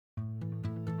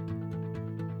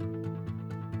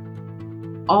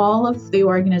all of the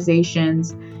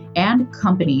organizations and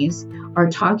companies are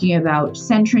talking about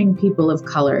centering people of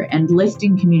color and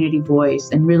lifting community voice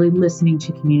and really listening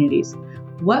to communities.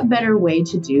 What better way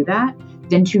to do that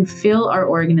than to fill our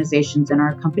organizations and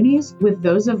our companies with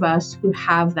those of us who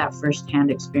have that firsthand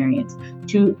experience,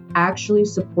 to actually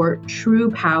support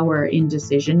true power in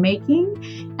decision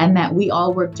making, and that we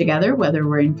all work together, whether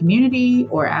we're in community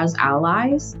or as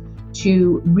allies,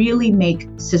 to really make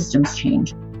systems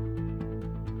change.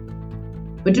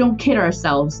 But don't kid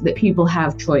ourselves that people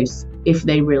have choice if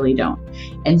they really don't.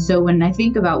 And so when I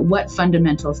think about what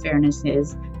fundamental fairness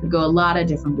is, it could go a lot of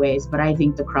different ways, but I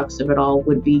think the crux of it all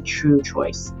would be true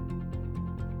choice.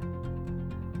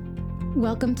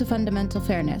 Welcome to Fundamental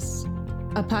Fairness,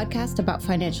 a podcast about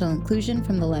financial inclusion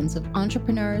from the lens of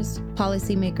entrepreneurs,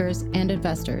 policymakers, and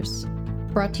investors.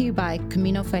 Brought to you by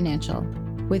Camino Financial,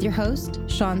 with your host,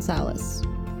 Sean Salas.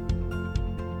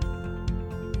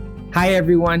 Hi,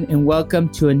 everyone, and welcome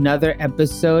to another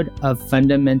episode of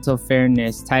Fundamental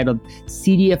Fairness titled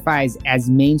CDFIs as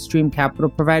Mainstream Capital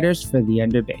Providers for the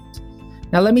Underbanked.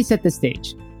 Now, let me set the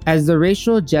stage. As the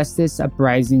racial justice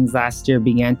uprisings last year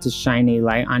began to shine a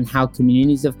light on how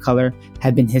communities of color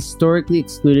have been historically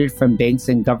excluded from banks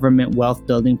and government wealth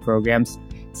building programs,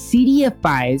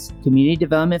 CDFIs, Community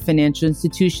Development Financial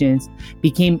Institutions,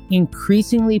 became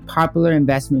increasingly popular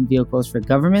investment vehicles for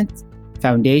governments,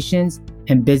 foundations,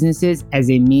 and businesses as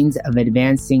a means of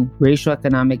advancing racial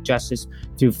economic justice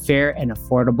through fair and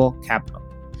affordable capital.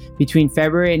 Between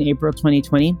February and April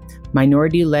 2020,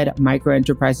 minority-led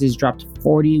microenterprises dropped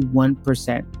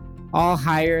 41%, all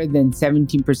higher than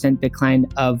 17% decline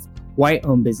of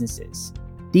white-owned businesses.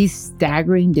 These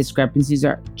staggering discrepancies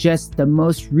are just the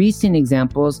most recent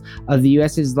examples of the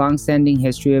U.S.'s longstanding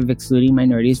history of excluding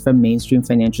minorities from mainstream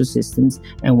financial systems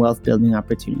and wealth-building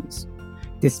opportunities.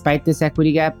 Despite this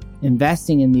equity gap,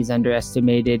 investing in these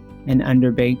underestimated and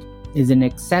underbanked is an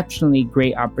exceptionally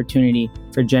great opportunity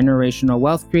for generational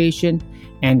wealth creation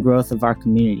and growth of our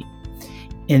community.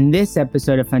 In this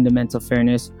episode of Fundamental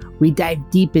Fairness, we dive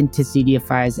deep into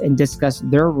CDFIs and discuss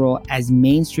their role as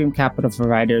mainstream capital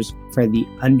providers for the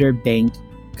underbanked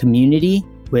community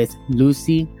with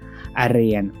Lucy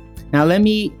Arellano. Now, let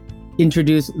me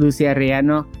introduce Lucy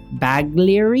Arellano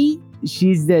Baglieri.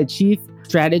 She's the Chief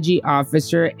Strategy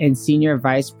Officer and Senior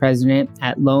Vice President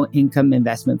at Low Income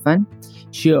Investment Fund.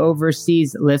 She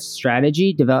oversees Lyft's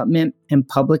strategy, development, and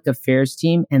public affairs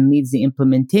team and leads the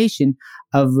implementation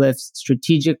of Lyft's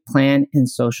strategic plan and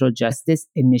social justice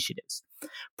initiatives.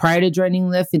 Prior to joining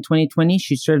Lyft in 2020,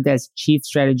 she served as Chief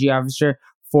Strategy Officer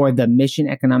for the Mission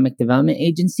Economic Development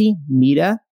Agency,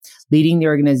 MEDA, leading the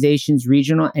organization's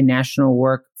regional and national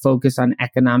work focused on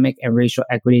economic and racial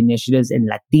equity initiatives in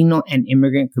Latino and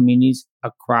immigrant communities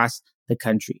across the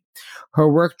country. Her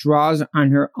work draws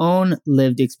on her own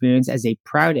lived experience as a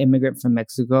proud immigrant from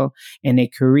Mexico and a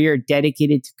career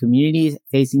dedicated to communities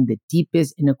facing the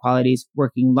deepest inequalities,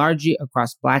 working largely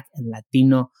across Black and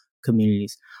Latino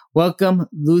communities. Welcome,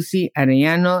 Lucy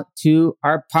Arellano, to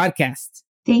our podcast.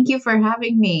 Thank you for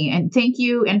having me. And thank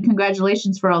you and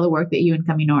congratulations for all the work that you and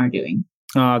Camino are doing.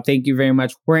 Oh, thank you very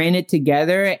much. We're in it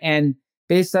together. And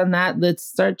based on that, let's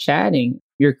start chatting.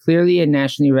 You're clearly a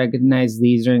nationally recognized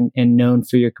leader and known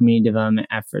for your community development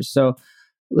efforts. So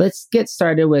let's get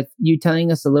started with you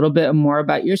telling us a little bit more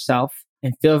about yourself,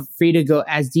 and feel free to go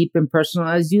as deep and personal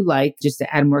as you like, just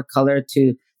to add more color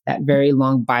to that very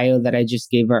long bio that I just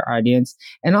gave our audience.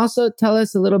 And also tell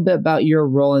us a little bit about your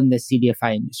role in the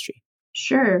CDFI industry.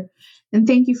 Sure. And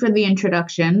thank you for the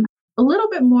introduction. A little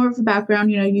bit more of a background.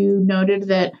 You noted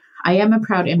that I am a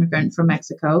proud immigrant from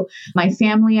Mexico. My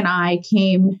family and I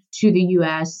came to the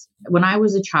U.S. when I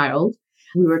was a child.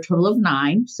 We were a total of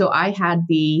 9. So I had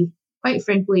the, quite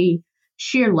frankly,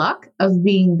 sheer luck of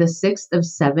being the 6th of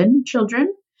 7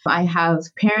 children. I have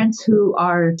parents who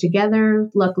are together,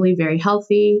 luckily very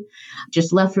healthy,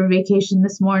 just left for vacation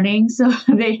this morning. So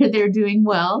they're doing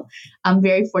well. I'm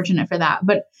very fortunate for that.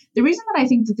 But the reason that I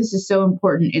think that this is so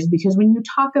important is because when you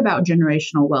talk about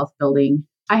generational wealth building,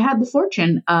 I had the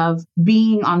fortune of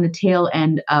being on the tail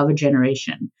end of a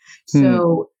generation.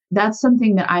 So that's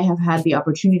something that I have had the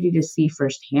opportunity to see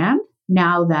firsthand.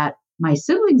 Now that my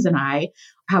siblings and I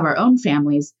have our own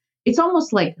families, it's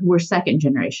almost like we're second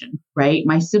generation, right?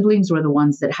 My siblings were the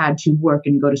ones that had to work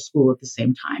and go to school at the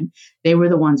same time. They were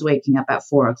the ones waking up at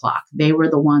 4 o'clock. They were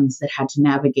the ones that had to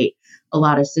navigate a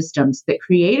lot of systems that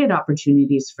created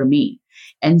opportunities for me.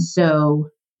 And so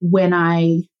when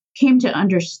I came to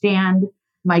understand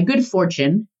my good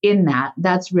fortune in that,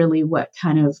 that's really what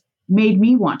kind of made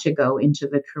me want to go into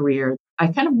the career.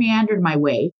 I kind of meandered my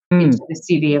way into the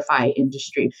CDFI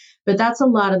industry. But that's a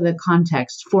lot of the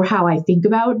context for how I think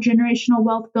about generational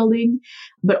wealth building,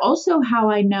 but also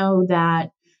how I know that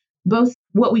both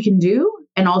what we can do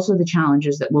and also the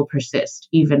challenges that will persist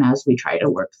even as we try to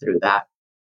work through that.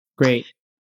 Great.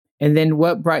 And then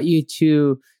what brought you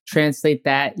to translate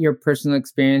that, your personal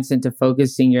experience, into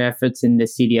focusing your efforts in the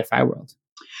CDFI world?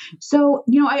 So,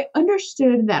 I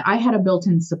understood that I had a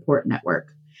built-in support network.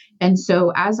 And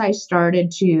so as I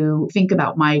started to think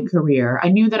about my career, I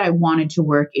knew that I wanted to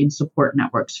work in support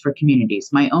networks for communities,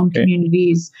 my own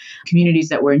communities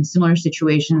that were in similar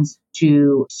situations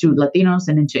to Latinos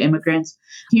and into immigrants.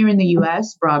 Here in the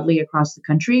US, broadly across the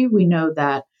country, we know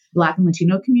that Black and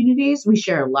Latino communities, we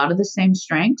share a lot of the same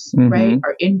strengths, right?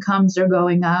 Our incomes are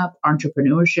going up,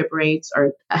 entrepreneurship rates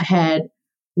are ahead.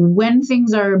 When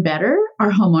things are better,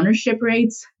 our homeownership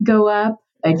rates go up,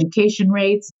 education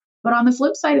rates. But on the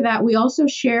flip side of that, we also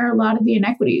share a lot of the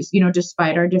inequities,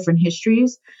 despite our different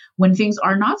histories. When things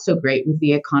are not so great with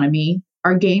the economy,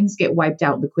 our gains get wiped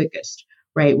out the quickest,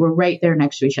 right? We're right there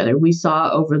next to each other. We've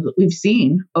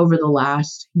seen over the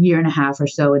last year and a half or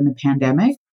so in the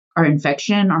pandemic, our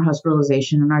infection, our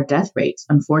hospitalization, and our death rates.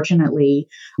 Unfortunately,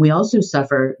 we also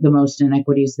suffer the most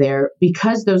inequities there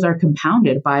because those are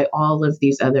compounded by all of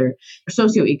these other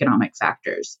socioeconomic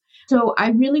factors. So I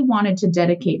really wanted to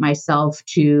dedicate myself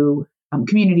to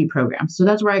community programs. So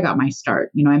that's where I got my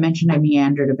start. I mentioned I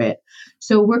meandered a bit.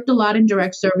 So worked a lot in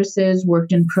direct services,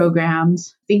 worked in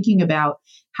programs, thinking about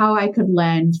how I could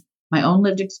lend my own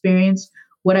lived experience,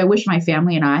 what I wish my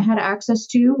family and I had access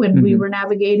to when we were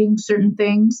navigating certain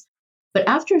things. But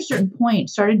after a certain point,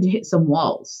 started to hit some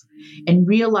walls and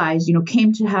realized,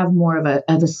 came to have more of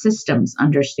a systems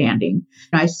understanding.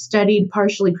 I studied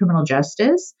partially criminal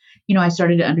justice. I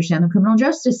started to understand the criminal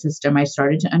justice system. I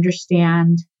started to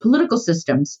understand political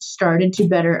systems, started to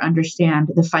better understand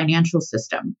the financial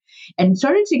system, and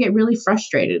started to get really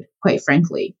frustrated, quite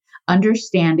frankly,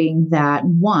 understanding that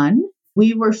one,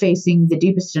 we were facing the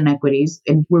deepest inequities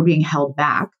and were being held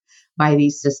back by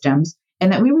these systems,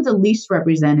 and that we were the least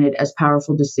represented as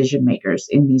powerful decision makers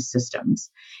in these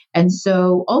systems. And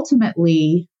so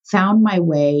ultimately found my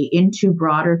way into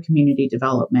broader community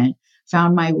development,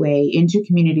 found my way into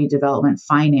community development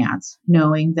finance,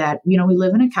 knowing that, we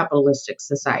live in a capitalistic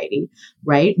society,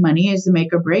 right? Money is the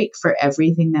make or break for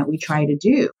everything that we try to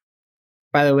do.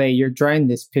 By the way, you're drawing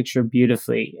this picture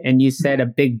beautifully. And you said a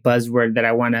big buzzword that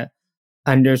I want to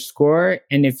underscore.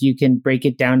 And if you can break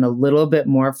it down a little bit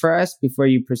more for us before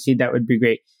you proceed, that would be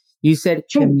great. You said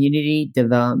community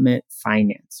development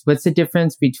finance. What's the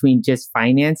difference between just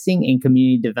financing and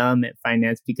community development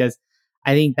finance? Because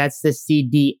I think that's the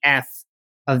CDF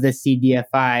of the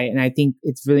CDFI. And I think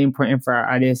it's really important for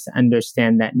our audience to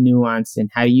understand that nuance and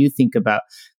how you think about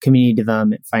community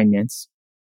development finance.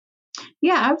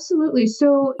 Yeah, absolutely.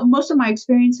 So most of my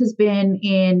experience has been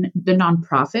in the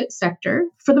nonprofit sector.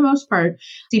 For the most part,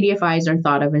 CDFIs are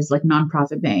thought of as like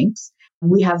nonprofit banks.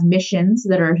 We have missions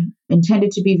that are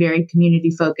intended to be very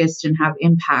community focused and have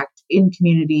impact in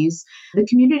communities. The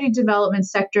community development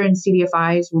sector and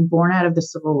CDFIs were born out of the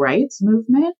civil rights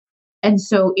movement. And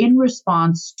so in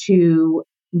response to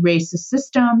racist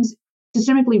systems,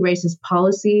 systemically racist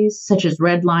policies, such as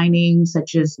redlining,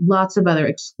 such as lots of other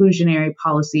exclusionary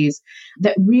policies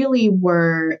that really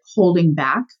were holding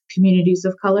back communities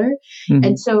of color.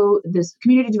 And so this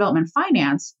community development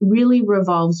finance really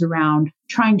revolves around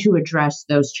trying to address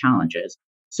those challenges.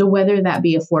 So whether that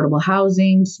be affordable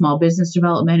housing, small business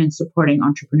development and supporting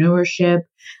entrepreneurship,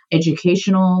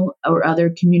 educational or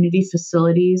other community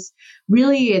facilities,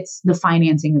 really it's the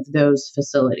financing of those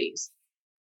facilities.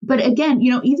 But again,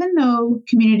 even though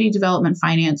community development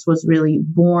finance was really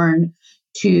born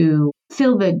to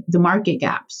fill the market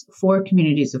gaps for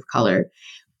communities of color,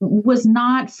 was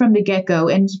not from the get-go,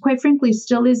 and quite frankly,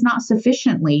 still is not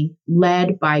sufficiently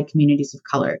led by communities of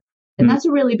color. And that's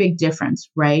a really big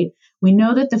difference, right? We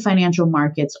know that the financial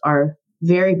markets are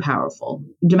very powerful,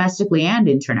 domestically and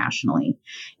internationally.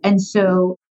 And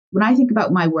so when I think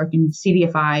about my work in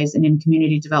CDFIs and in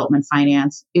community development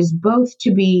finance, is both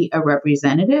to be a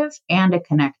representative and a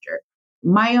connector.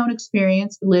 My own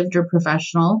experience, lived or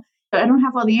professional, I don't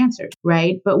have all the answers,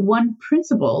 right? But one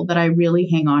principle that I really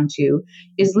hang on to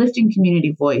is lifting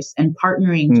community voice and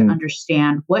partnering to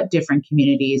understand what different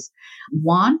communities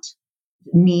want,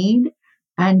 need,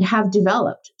 and have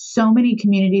developed. So many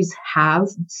communities have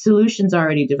solutions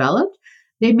already developed.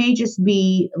 They may just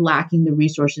be lacking the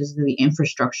resources or the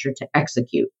infrastructure to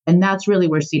execute. And that's really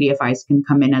where CDFIs can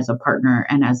come in as a partner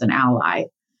and as an ally.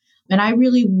 And I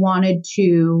really wanted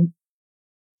to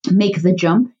make the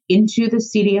jump into the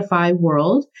CDFI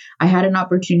world, I had an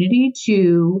opportunity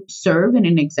to serve in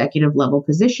an executive level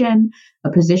position,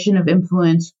 a position of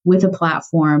influence with a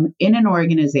platform in an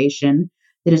organization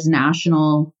that is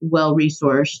national,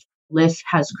 well-resourced. LIF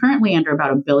has currently under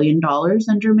about $1 billion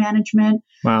under management.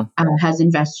 Wow. Has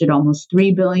invested almost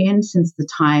 $3 billion since the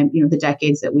time, the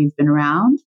decades that we've been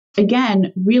around.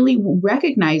 Again, really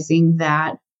recognizing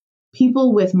that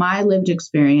people with my lived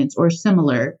experience or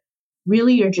similar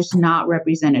really are just not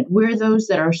represented. We're those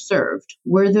that are served.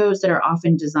 We're those that are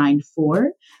often designed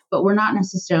for, but we're not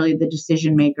necessarily the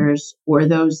decision makers or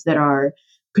those that are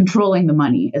controlling the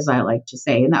money, as I like to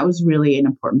say. And that was really an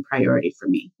important priority for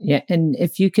me. Yeah. And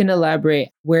if you can elaborate,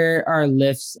 where are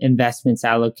LIF's investments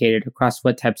allocated across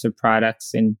what types of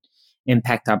products and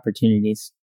impact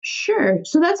opportunities? Sure.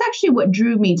 So that's actually what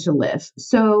drew me to LIF.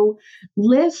 So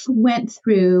LIF went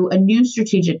through a new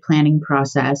strategic planning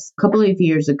process a couple of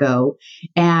years ago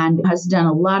and has done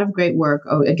a lot of great work,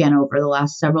 again, over the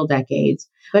last several decades,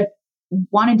 but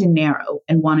wanted to narrow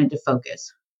and wanted to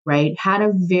focus, right? Had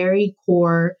a very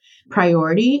core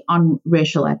priority on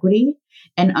racial equity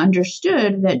and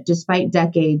understood that despite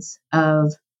decades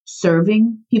of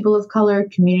serving people of color,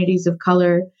 communities of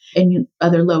color, and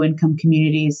other low-income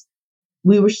communities,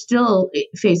 we were still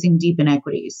facing deep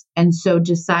inequities. And so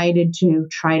decided to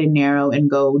try to narrow and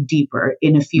go deeper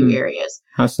in a few areas.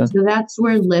 How so? So that's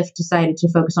where LIF decided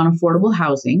to focus on affordable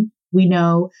housing. We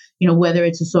know, whether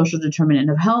it's a social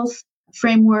determinant of health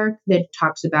framework that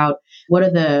talks about what are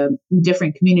the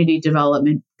different community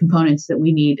development components that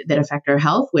we need that affect our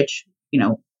health, which,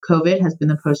 COVID has been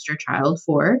the poster child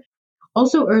for.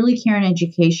 Also early care and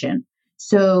education.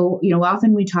 So,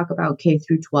 often we talk about K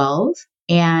through 12.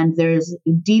 And there's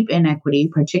deep inequity,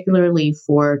 particularly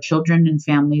for children and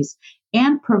families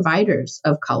and providers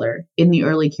of color in the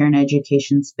early care and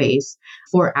education space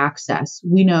for access.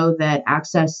 We know that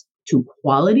access to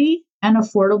quality and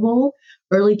affordable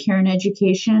early care and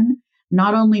education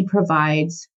not only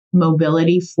provides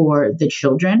mobility for the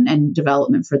children and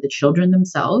development for the children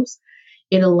themselves,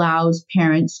 it allows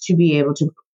parents to be able to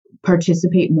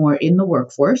participate more in the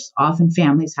workforce. Often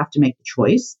families have to make the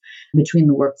choice between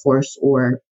the workforce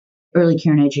or early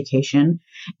care and education.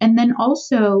 And then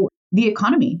also the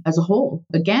economy as a whole.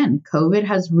 Again, COVID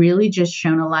has really just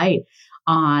shone a light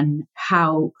on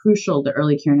how crucial the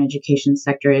early care and education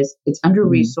sector is. It's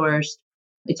under-resourced.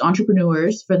 It's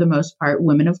entrepreneurs, for the most part,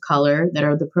 women of color that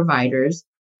are the providers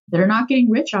that are not getting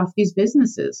rich off these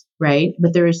businesses, right?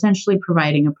 But they're essentially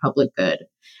providing a public good.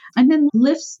 And then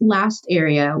LIF's last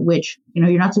area, which,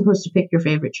 you're not supposed to pick your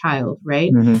favorite child,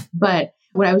 right? But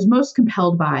what I was most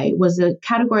compelled by was a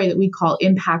category that we call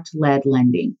impact-led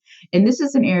lending. And this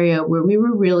is an area where we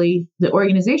were really, the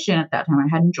organization at that time I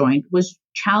hadn't joined, was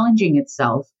challenging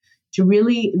itself to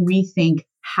really rethink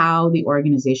how the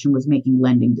organization was making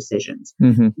lending decisions.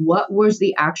 What was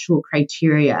the actual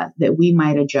criteria that we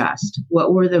might adjust?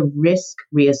 What were the risk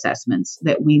reassessments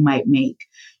that we might make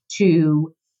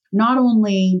to not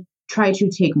only try to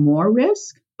take more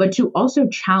risk, but to also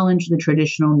challenge the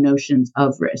traditional notions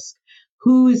of risk?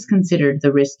 Who is considered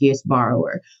the riskiest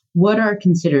borrower? What are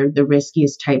considered the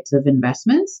riskiest types of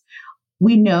investments?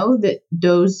 We know that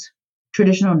those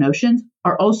traditional notions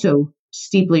are also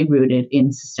steeply rooted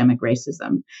in systemic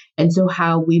racism. And so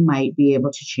how we might be able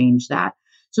to change that.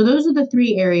 So those are the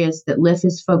three areas that LIF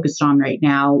is focused on right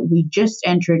now. We just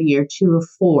entered year 2 of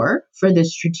 4 for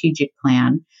this strategic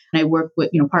plan. And I work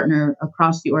with, partner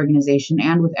across the organization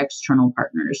and with external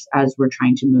partners as we're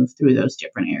trying to move through those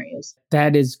different areas.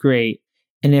 That is great.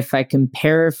 And if I can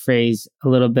paraphrase a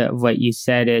little bit of what you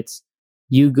said, it's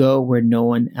you go where no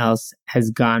one else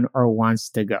has gone or wants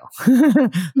to go.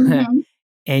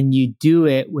 And you do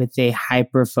it with a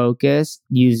hyper focus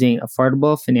using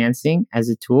affordable financing as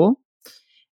a tool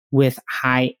with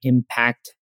high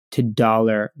impact to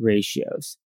dollar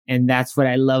ratios. And that's what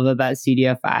I love about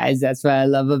CDFIs. That's what I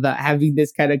love about having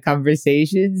this kind of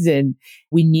conversations. And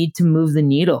we need to move the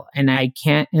needle. And I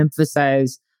can't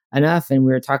emphasize enough, and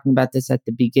we were talking about this at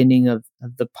the beginning of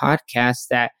the podcast,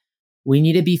 that we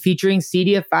need to be featuring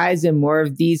CDFIs in more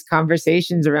of these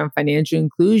conversations around financial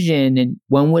inclusion. And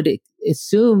one would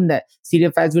assume that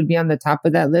CDFIs would be on the top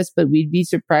of that list, but we'd be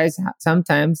surprised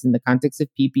sometimes in the context of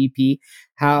PPP,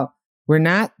 how we're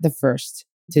not the first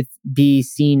to be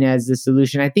seen as the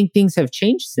solution. I think things have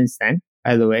changed since then,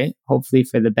 by the way, hopefully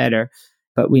for the better,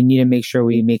 but we need to make sure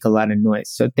we make a lot of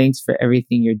noise. So thanks for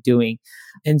everything you're doing.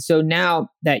 And so now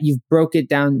that you've broke it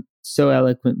down so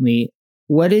eloquently,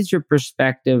 what is your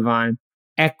perspective on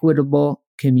equitable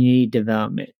community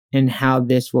development and how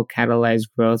this will catalyze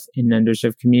growth in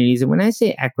underserved communities? And when I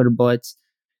say equitable, it's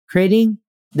creating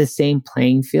the same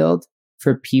playing field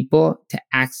for people to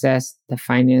access the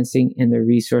financing and the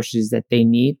resources that they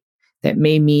need. That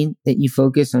may mean that you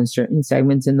focus on certain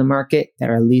segments in the market that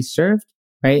are least served,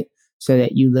 right? So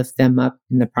that you lift them up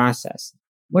in the process.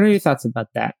 What are your thoughts about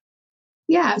that?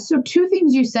 Yeah. So two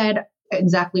things you said,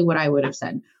 exactly what I would have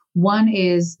said. One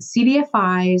is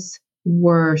CDFIs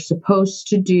were supposed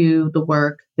to do the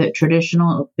work that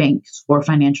traditional banks or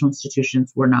financial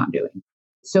institutions were not doing.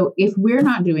 So if we're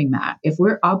not doing that, if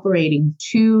we're operating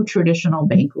too traditional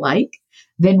bank-like,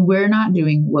 then we're not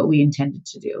doing what we intended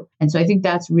to do. And so I think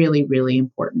that's really, really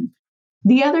important.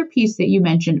 The other piece that you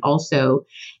mentioned also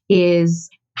is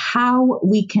how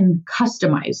we can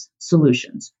customize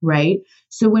solutions, right?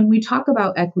 So when we talk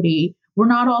about equity, we're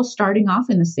not all starting off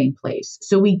in the same place.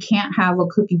 So we can't have a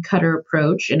cookie cutter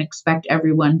approach and expect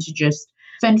everyone to just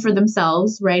fend for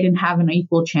themselves, right? And have an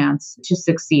equal chance to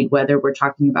succeed, whether we're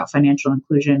talking about financial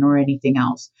inclusion or anything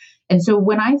else. And so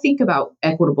when I think about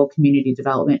equitable community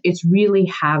development, it's really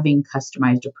having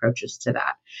customized approaches to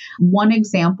that. One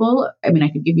example, I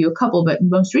could give you a couple, but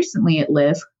most recently at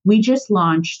LIF, we just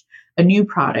launched a new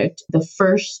product, the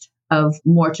first of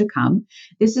more to come.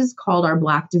 This is called our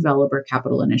Black Developer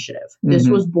Capital Initiative. This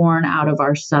was born out of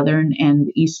our Southern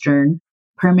and Eastern,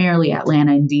 primarily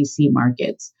Atlanta and DC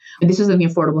markets. And this is in the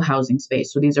affordable housing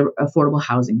space. So these are affordable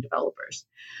housing developers.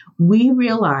 We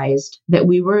realized that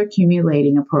we were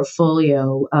accumulating a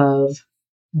portfolio of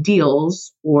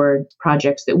deals or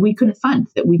projects that we couldn't fund,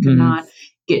 that we could not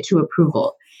get to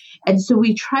approval. And so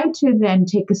we tried to then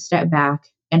take a step back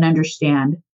and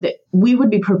understand that we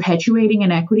would be perpetuating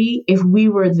inequity if we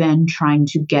were then trying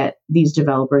to get these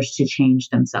developers to change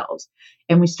themselves.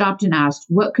 And we stopped and asked,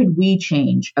 what could we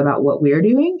change about what we're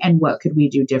doing and what could we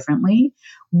do differently?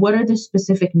 What are the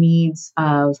specific needs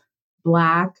of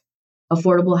Black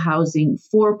affordable housing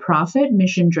for-profit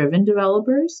mission-driven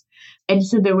developers? And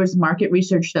so there was market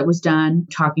research that was done,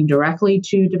 talking directly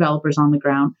to developers on the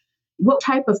ground. What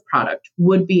type of product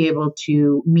would be able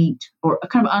to meet or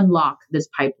kind of unlock this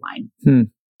pipeline?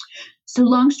 So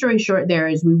long story short there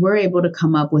is we were able to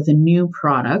come up with a new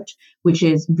product, which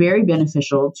is very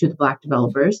beneficial to the Black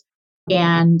developers.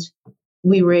 And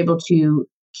we were able to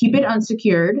keep it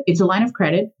unsecured. It's a line of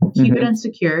credit, keep it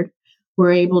unsecured.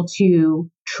 We're able to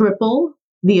triple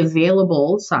the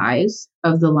available size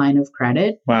of the line of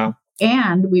credit. Wow.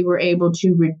 And we were able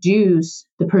to reduce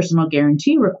the personal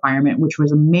guarantee requirement, which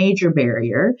was a major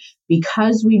barrier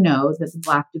because we know that the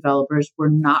Black developers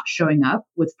were not showing up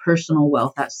with personal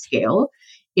wealth at scale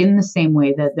in the same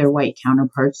way that their white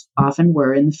counterparts often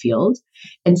were in the field.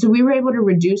 And so we were able to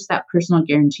reduce that personal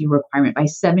guarantee requirement by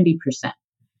 70%.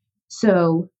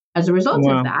 So as a result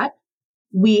of that,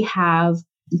 we have,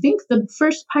 I think the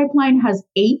first pipeline has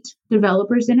 8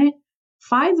 developers in it,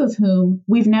 5 of whom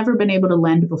we've never been able to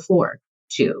lend before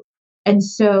to. And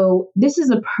so this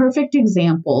is a perfect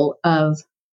example of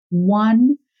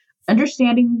one,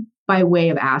 understanding by way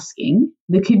of asking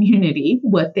the community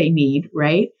what they need,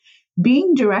 right?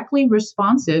 Being directly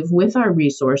responsive with our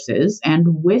resources and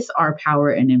with our power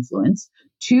and influence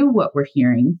to what we're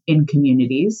hearing in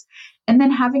communities, and then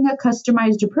having a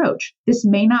customized approach. This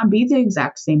may not be the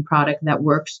exact same product that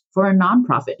works for a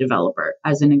nonprofit developer,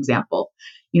 as an example.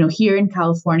 Here in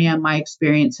California, my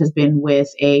experience has been with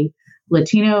a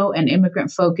Latino and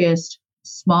immigrant focused,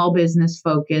 small business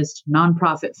focused,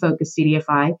 nonprofit focused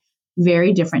CDFI,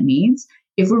 very different needs.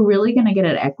 If we're really going to get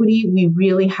at equity, we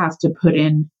really have to put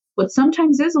in what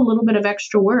sometimes is a little bit of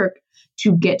extra work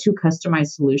to get to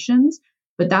customized solutions.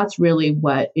 But that's really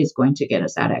what is going to get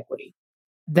us at equity.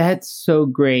 That's so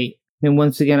great. And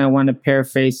once again, I want to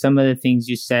paraphrase some of the things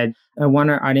you said. I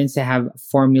want our audience to have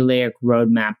a formulaic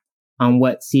roadmap on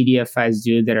what CDFIs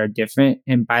do that are different.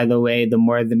 And by the way, the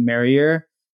more the merrier,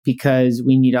 because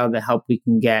we need all the help we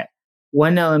can get.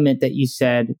 One element that you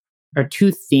said are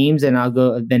 2 themes, and I'll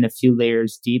go then a few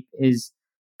layers deep, is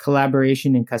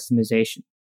collaboration and customization,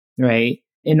 right?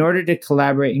 In order to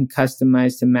collaborate and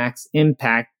customize to max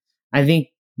impact, I think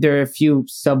there are a few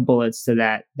sub-bullets to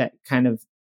that kind of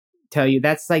tell you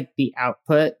that's like the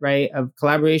output, right? Of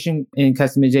collaboration and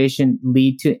customization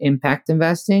lead to impact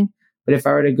investing. But if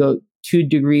I were to go 2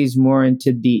 degrees more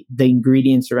into the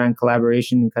ingredients around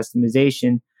collaboration and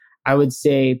customization, I would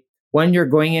say, 1, you're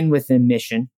going in with a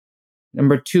mission.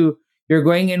 Number 2, you're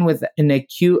going in with an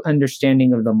acute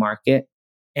understanding of the market.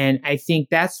 And I think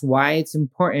that's why it's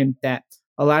important that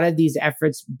a lot of these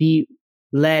efforts be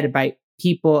led by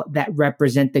people that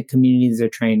represent the communities they're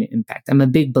trying to impact. I'm a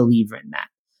big believer in that,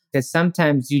 because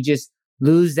sometimes you just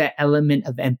lose that element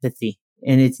of empathy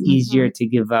and it's easier to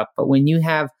give up. But when you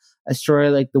have a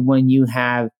story like the one you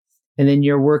have, and then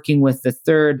you're working with the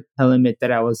third element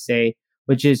that I will say,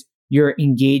 which is you're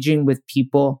engaging with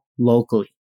people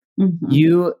locally. Mm-hmm.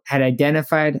 You had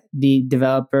identified the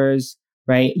developers,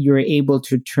 right? You were able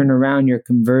to turn around your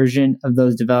conversion of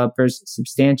those developers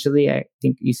substantially. I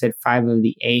think you said 5 of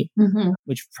the 8, Mm-hmm.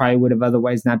 which probably would have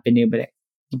otherwise not been able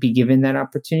to be given that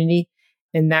opportunity.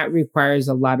 And that requires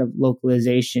a lot of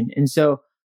localization. And so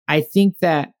I think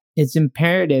that it's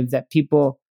imperative that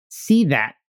people see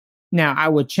that. Now, I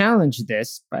would challenge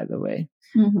this, by the way.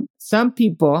 Mm-hmm. Some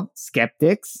people,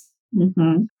 skeptics,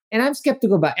 Mm-hmm. and I'm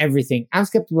skeptical about everything. I'm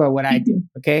skeptical about what I do,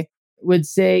 okay? Would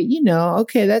say,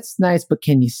 okay, that's nice, but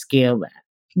can you scale that?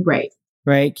 Right.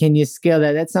 Right? Can you scale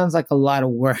that? That sounds like a lot of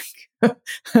work.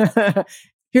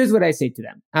 Here's what I say to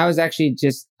them. I was actually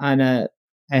just I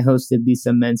hosted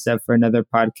Lisa Mensa for another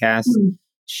podcast. Mm-hmm.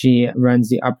 She runs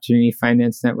the Opportunity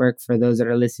Finance Network for those that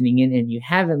are listening in and you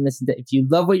haven't listened to, if you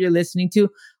love what you're listening to,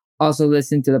 also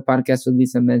listen to the podcast with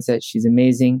Lisa Mensa. She's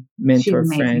amazing, mentor,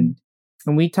 friend.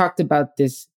 And we talked about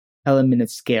this element of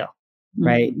scale,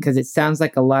 right? Because it sounds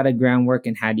like a lot of groundwork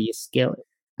and how do you scale it?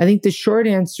 I think the short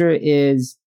answer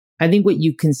is, I think what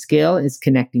you can scale is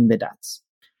connecting the dots,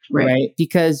 right?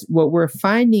 Because what we're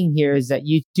finding here is that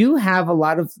you do have a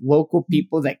lot of local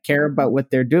people that care about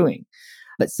what they're doing,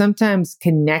 but sometimes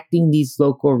connecting these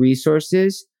local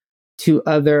resources to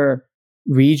other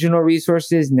regional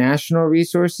resources, national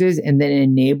resources, and then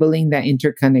enabling that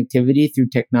interconnectivity through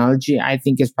technology, I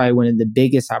think is probably one of the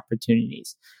biggest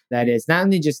opportunities. That is not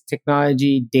only just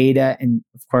technology, data, and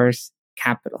of course,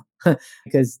 capital,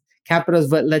 because capital is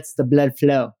what lets the blood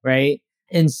flow, right?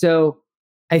 And so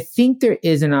I think there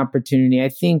is an opportunity. I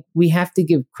think we have to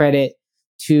give credit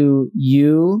to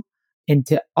you and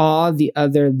to all the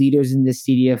other leaders in the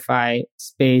CDFI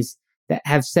space that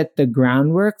have set the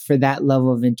groundwork for that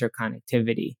level of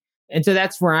interconnectivity. And so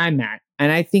that's where I'm at.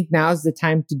 And I think now is the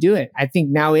time to do it. I think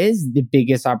now is the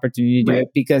biggest opportunity to do it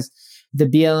because the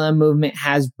BLM movement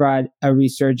has brought a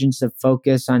resurgence of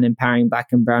focus on empowering Black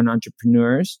and Brown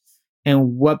entrepreneurs.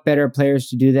 And what better players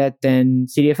to do that than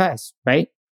CDFIs, right?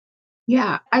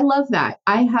 Yeah, I love that.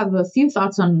 I have a few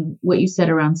thoughts on what you said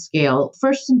around scale.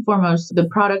 First and foremost, the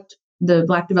product, the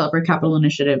Black Developer Capital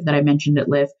Initiative that I mentioned at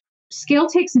LIFT, scale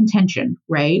takes intention,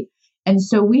 right? And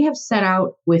so we have set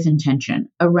out with intention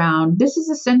around this is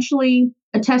essentially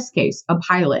a test case, a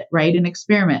pilot, right? An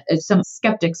experiment, as some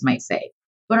skeptics might say.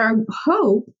 But our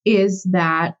hope is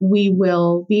that we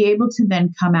will be able to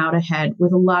then come out ahead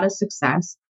with a lot of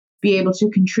success, be able to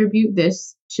contribute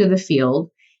this to the field,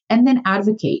 and then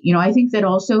advocate. I think that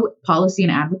also policy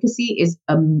and advocacy is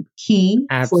a key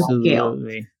for scale,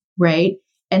 right?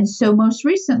 And so most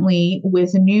recently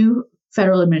with a new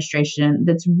federal administration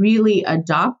that's really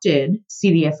adopted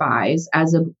CDFIs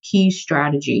as a key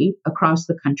strategy across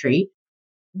the country,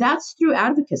 that's through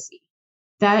advocacy.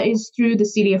 That is through the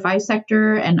CDFI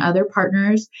sector and other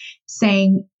partners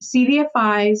saying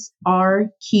CDFIs are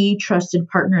key trusted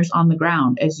partners on the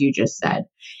ground, as you just said.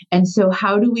 And so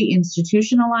how do we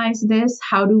institutionalize this?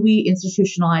 How do we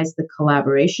institutionalize the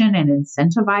collaboration and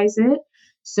incentivize it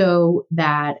so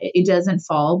that it doesn't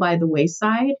fall by the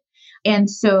wayside? And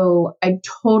so I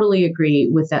totally agree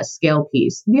with that scale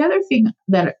piece. The other thing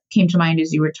that came to mind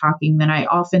as you were talking that I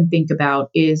often think about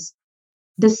is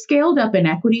the scaled up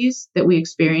inequities that we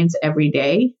experience every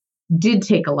day did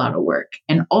take a lot of work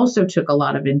and also took a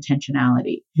lot of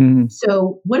intentionality. Mm-hmm.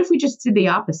 So what if we just did the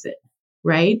opposite,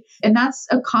 right? And that's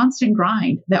a constant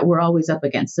grind that we're always up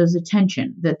against. There's a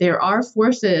tension that there are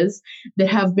forces that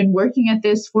have been working at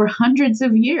this for hundreds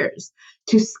of years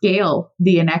to scale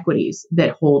the inequities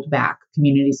that hold back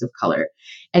communities of color.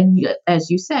 And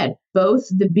as you said, both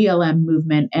the BLM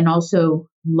movement and also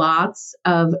lots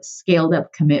of scaled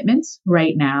up commitments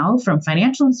right now from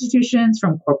financial institutions,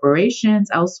 from corporations,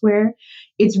 elsewhere.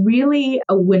 It's really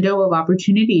a window of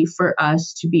opportunity for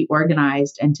us to be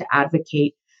organized and to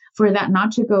advocate for that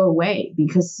not to go away,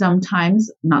 because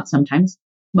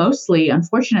mostly,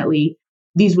 unfortunately,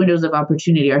 these windows of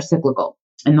opportunity are cyclical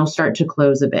and they'll start to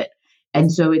close a bit.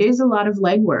 And so it is a lot of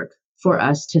legwork for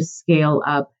us to scale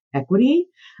up equity,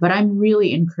 but I'm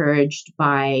really encouraged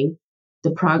by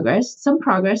some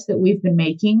progress that we've been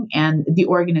making and the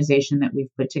organization that we've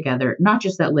put together, not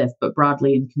just at LIFT, but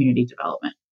broadly in community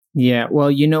development. Yeah. Well,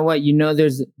 you know what?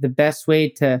 There's the best way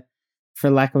to,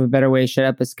 for lack of a better way, shut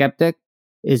up a skeptic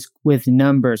is with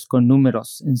numbers, con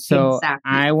números. And so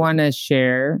exactly. I want to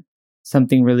share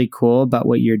something really cool about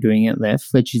what you're doing at LIFT,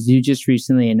 which is you just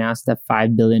recently announced a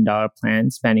 $5 billion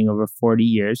plan spanning over 40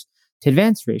 years to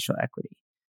advance racial equity.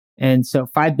 And so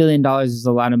 $5 billion is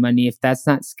a lot of money. If that's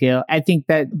not scale, I think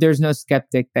that there's no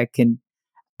skeptic that can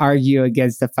argue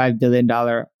against a $5 billion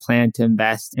plan to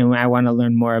invest. And I want to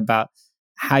learn more about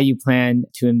how you plan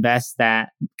to invest that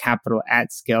capital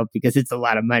at scale, because it's a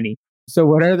lot of money. So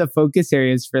what are the focus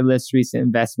areas for Lyft's recent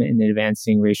investment in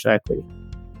advancing racial equity?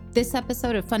 This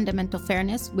episode of Fundamental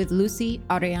Fairness with Lucy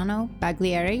Ariano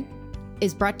Baglieri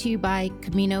is brought to you by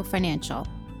Camino Financial.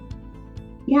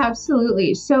 Yeah,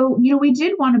 absolutely. So, we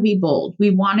did want to be bold.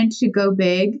 We wanted to go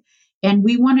big and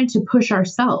we wanted to push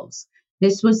ourselves.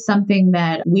 This was something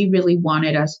that we really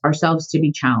wanted ourselves to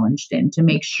be challenged in, to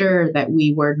make sure that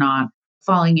we were not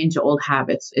falling into old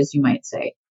habits, as you might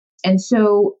say. And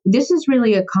so this is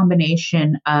really a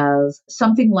combination of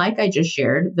something like I just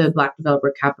shared, the Black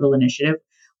Developer Capital Initiative.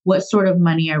 What sort of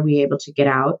money are we able to get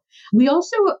out? We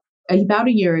also, about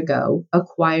a year ago,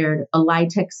 acquired a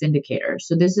LIHTC syndicator.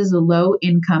 So this is a low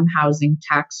income housing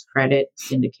tax credit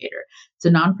syndicator. It's a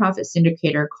nonprofit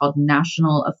syndicator called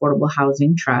National Affordable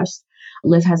Housing Trust.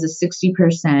 Lyft has a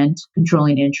 60%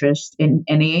 controlling interest in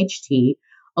NAHT,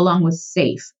 along with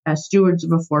SAFE, Stewards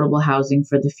of Affordable Housing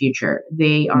for the Future.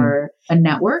 They are a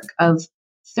network of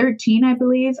 13, I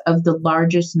believe, of the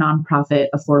largest nonprofit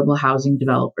affordable housing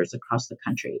developers across the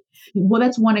country. Well,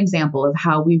 that's one example of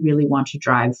how we really want to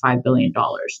drive $5 billion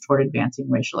toward advancing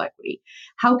racial equity.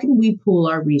 How can we pool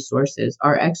our resources,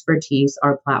 our expertise,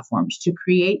 our platforms to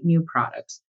create new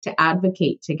products, to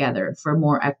advocate together for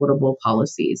more equitable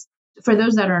policies? For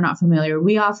those that are not familiar,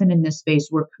 we often in this space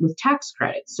work with tax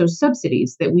credits, so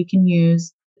subsidies that we can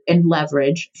use and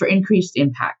leverage for increased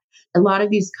impact. A lot of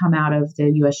these come out of the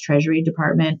U.S. Treasury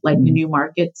Department, like the New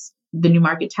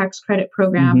Market Tax Credit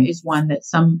Program is one that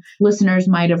some listeners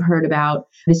might have heard about.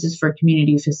 This is for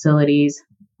community facilities.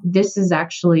 This is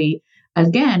actually,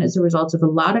 again, as a result of a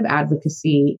lot of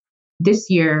advocacy. This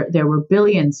year, there were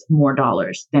billions more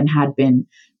dollars than had been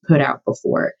put out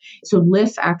before. So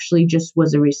Lyft actually just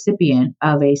was a recipient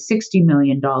of a $60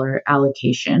 million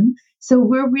allocation. So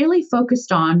we're really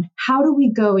focused on how do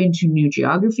we go into new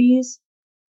geographies.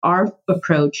 Our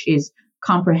approach is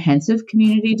comprehensive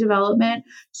community development.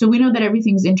 So we know that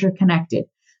everything's interconnected.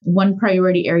 One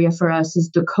priority area for us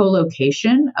is the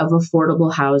co-location of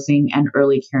affordable housing and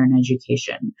early care and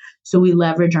education. So we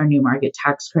leverage our New Market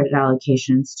Tax Credit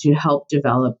allocations to help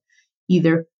develop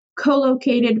either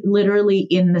co-located literally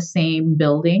in the same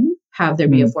building, have there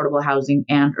be affordable housing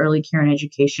and early care and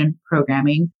education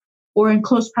programming, or in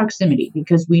close proximity,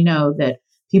 because we know that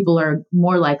people are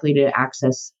more likely to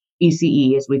access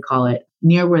ECE, as we call it,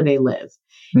 near where they live.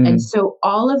 And so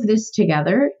all of this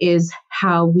together is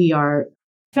how we are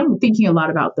kind of thinking a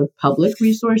lot about the public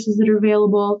resources that are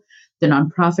available, the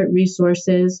nonprofit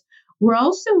resources. We're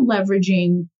also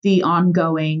leveraging the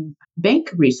ongoing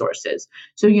bank resources.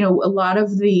 So, a lot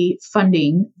of the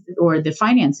funding or the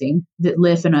financing that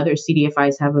Lyft and other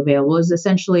CDFIs have available is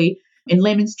essentially, in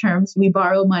layman's terms, we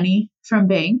borrow money from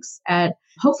banks at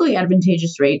hopefully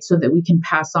advantageous rates so that we can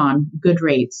pass on good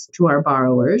rates to our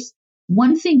borrowers.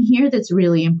 One thing here that's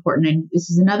really important, and this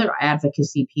is another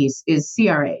advocacy piece, is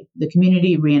CRA, the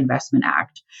Community Reinvestment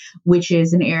Act, which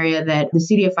is an area that the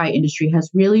CDFI industry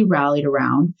has really rallied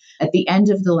around. At the end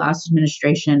of the last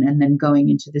administration and then going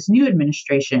into this new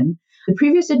administration, the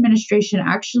previous administration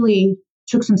actually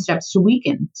took some steps to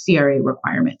weaken CRA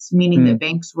requirements, meaning that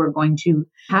banks were going to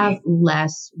have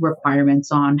less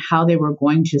requirements on how they were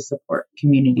going to support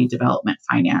community development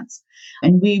finance.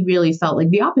 And we really felt like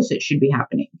the opposite should be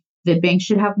happening, that banks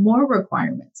should have more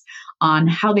requirements on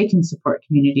how they can support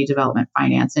community development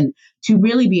finance and to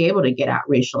really be able to get at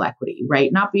racial equity,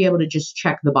 right? Not be able to just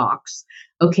check the box.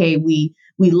 Okay, we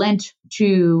lent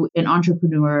to an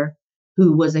entrepreneur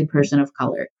who was a person of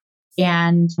color.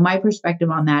 And my perspective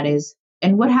on that is,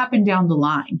 and what happened down the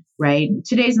line, right?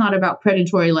 Today's not about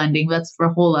predatory lending. That's for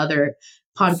a whole other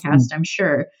podcast, I'm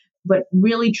sure, but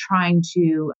really trying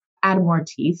to add more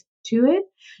teeth to it.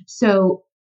 So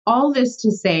all this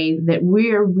to say that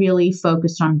we're really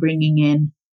focused on bringing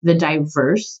in the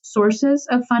diverse sources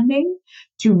of funding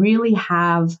to really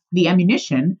have the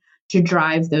ammunition to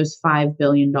drive those $5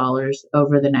 billion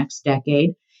over the next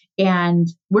decade. And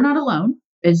we're not alone,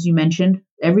 as you mentioned.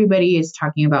 Everybody is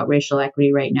talking about racial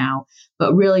equity right now,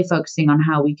 but really focusing on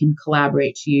how we can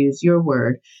collaborate, to use your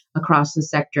word, across the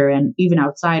sector and even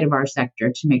outside of our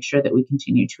sector to make sure that we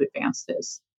continue to advance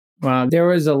this. Wow, there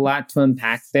was a lot to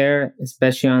unpack there,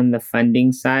 especially on the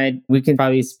funding side. We can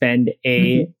probably spend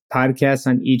a podcast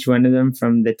on each one of them,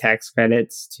 from the tax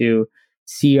credits to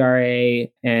CRA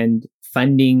and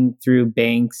funding through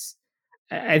banks.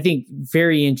 I think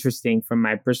very interesting from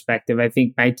my perspective. I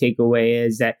think my takeaway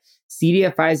is that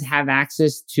CDFIs have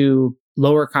access to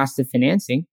lower cost of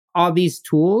financing. All these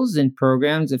tools and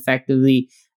programs effectively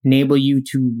enable you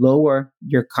to lower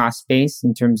your cost base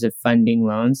in terms of funding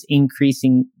loans,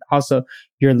 increasing also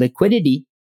your liquidity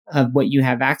of what you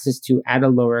have access to at a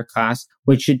lower cost,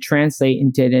 which should translate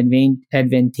into an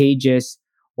advantageous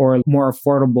or more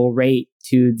affordable rate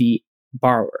to the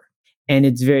borrower. And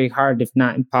it's very hard, if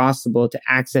not impossible, to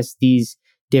access these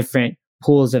different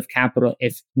pools of capital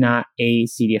if not a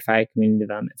CDFI, community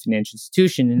development financial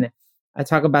institution. And I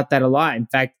talk about that a lot. In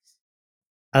fact,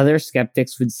 other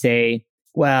skeptics would say,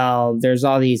 well, there's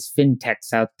all these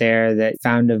fintechs out there that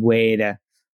found a way to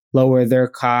lower their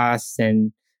costs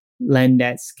and lend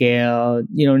at scale.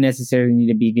 You don't necessarily need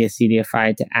to be a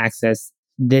CDFI to access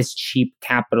this cheap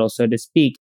capital, so to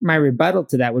speak. My rebuttal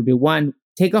to that would be, one,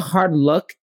 take a hard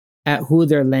look at who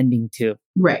they're lending to.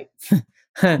 Right.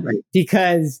 Right.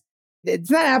 Because it's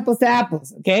not apples to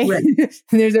apples, okay? Right.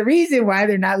 There's a reason why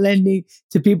they're not lending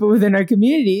to people within our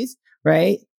communities,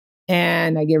 right?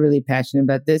 And I get really passionate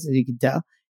about this, as you can tell.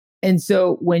 And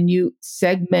so when you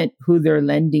segment who they're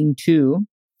lending to,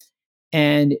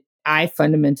 and I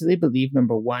fundamentally believe,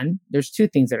 number one, there's two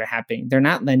things that are happening. They're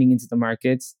not lending into the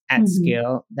markets at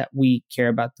scale that we care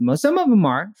about the most. Some of them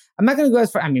are. I'm not going to go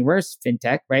as far. We're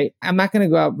fintech, right? I'm not going to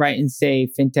go out right and say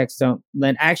fintechs don't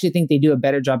lend. I actually think they do a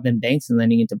better job than banks in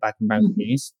lending into Black and brown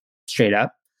communities, straight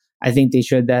up. I think they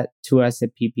showed that to us at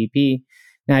PPP.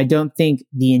 Now, I don't think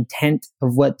the intent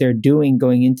of what they're doing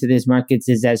going into these markets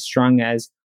is as strong as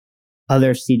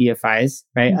other CDFIs,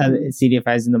 right? Other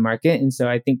CDFIs in the market. And so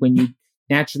I think when you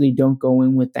naturally don't go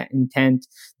in with that intent,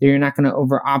 that you're not going to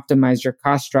over optimize your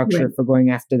cost structure for going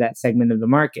after that segment of the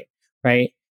market,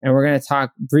 right? And we're going to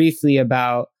talk briefly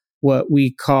about what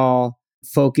we call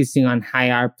focusing on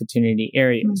high opportunity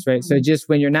areas, right? So just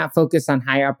when you're not focused on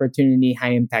high opportunity,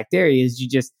 high impact areas, you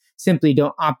just simply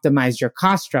don't optimize your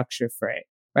cost structure for it,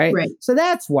 right? So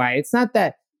that's why it's not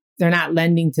that they're not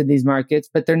lending to these markets,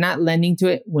 but they're not lending to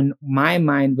it, when my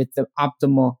mind, with the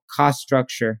optimal cost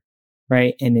structure,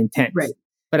 right, and intent. Right.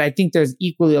 But I think there's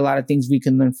equally a lot of things we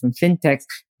can learn from fintechs,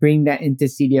 bring that into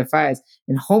CDFIs.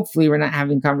 And hopefully we're not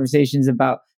having conversations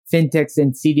about fintechs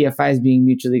and CDFIs being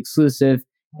mutually exclusive,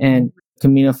 and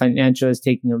Camino Financial is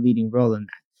taking a leading role in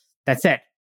that. That said,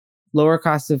 lower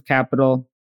cost of capital,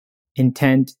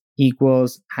 intent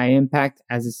equals high impact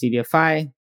as a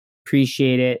CDFI.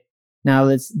 Appreciate it. Now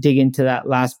let's dig into that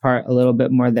last part a little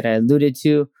bit more that I alluded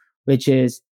to, which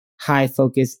is high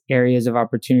focus areas of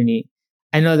opportunity.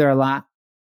 I know there are a lot,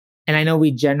 and I know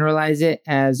we generalize it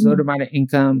as low to moderate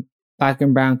income Black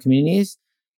and brown communities.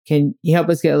 Can you help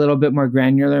us get a little bit more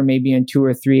granular, maybe in 2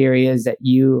 or 3 areas that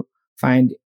you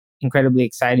find incredibly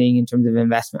exciting in terms of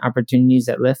investment opportunities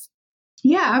at Lyft?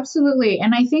 Yeah, absolutely.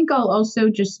 And I think I'll also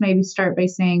just maybe start by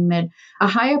saying that a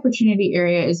high opportunity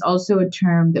area is also a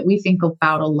term that we think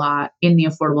about a lot in the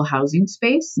affordable housing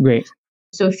space. Great.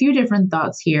 So a few different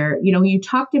thoughts here. You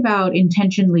talked about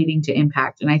intention leading to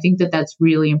impact, and I think that that's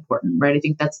really important, right? I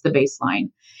think that's the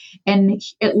baseline. And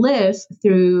at Lyft,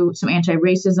 through some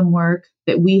anti-racism work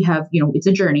that we have, it's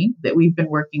a journey that we've been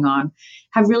working on,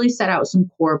 have really set out some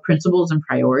core principles and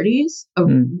priorities of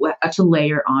what to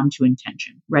layer onto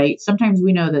intention, right? Sometimes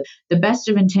we know that the best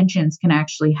of intentions can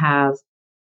actually have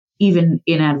even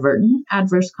inadvertent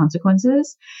adverse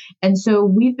consequences. And so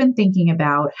we've been thinking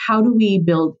about, how do we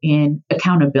build in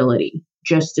accountability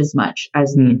just as much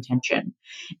as the intention?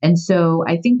 And so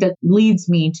I think that leads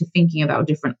me to thinking about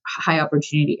different high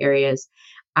opportunity areas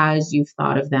as you've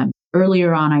thought of them.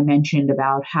 Earlier on, I mentioned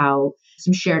about how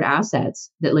some shared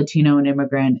assets that Latino and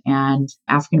immigrant and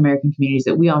African American communities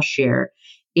that we all share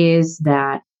is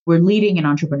that we're leading in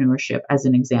entrepreneurship, as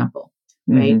an example,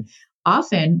 right?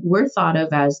 Often we're thought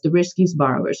of as the riskiest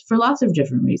borrowers for lots of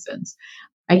different reasons.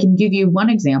 I can give you one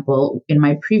example. In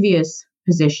my previous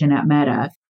position at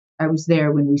Meta, I was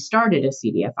there when we started a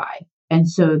CDFI. And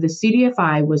so the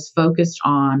CDFI was focused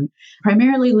on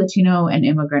primarily Latino and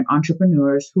immigrant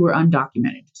entrepreneurs who were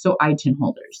undocumented, so ITIN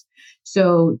holders.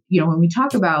 So, when we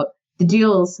talk about the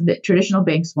deals that traditional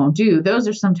banks won't do, those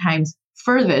are sometimes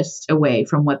furthest away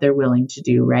from what they're willing to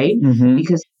do, right?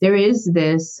 Because there is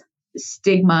this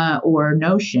stigma or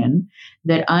notion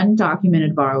that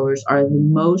undocumented borrowers are the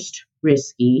most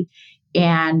risky.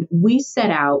 And we set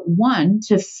out, one,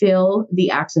 to fill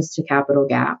the access to capital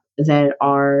gap that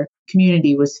our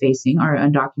community was facing, our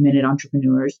undocumented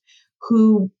entrepreneurs,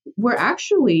 who were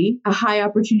actually a high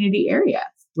opportunity area,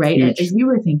 right? Huge. As you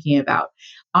were thinking about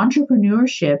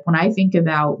entrepreneurship, when I think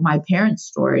about my parents'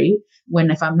 story,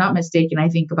 if I'm not mistaken, I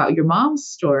think about your mom's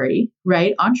story,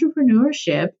 right?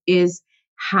 Entrepreneurship is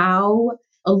how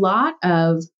a lot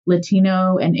of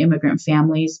Latino and immigrant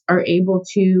families are able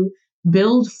to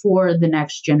build for the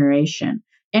next generation,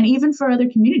 and even for other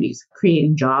communities,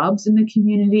 creating jobs in the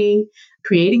community,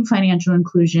 creating financial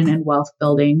inclusion and wealth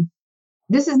building.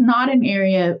 This is not an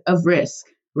area of risk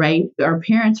right? Our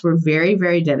parents were very,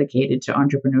 very dedicated to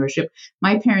entrepreneurship.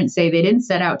 My parents say they didn't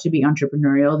set out to be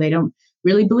entrepreneurial. They don't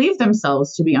really believe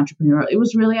themselves to be entrepreneurial. It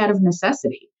was really out of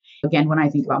necessity. Again, when I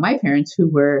think about my parents who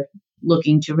were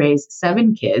looking to raise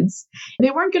 7 kids,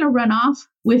 they weren't going to run off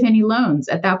with any loans.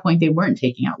 At that point, they weren't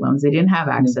taking out loans. They didn't have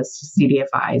access to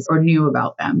CDFIs or knew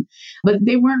about them, but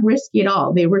they weren't risky at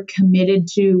all. They were committed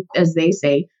to, as they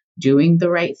say, doing the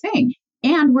right thing.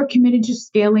 And were committed to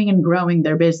scaling and growing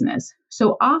their business.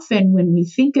 So often when we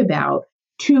think about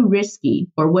too risky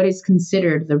or what is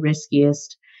considered the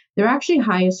riskiest, they're actually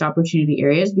highest opportunity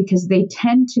areas because they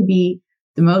tend to be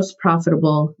the most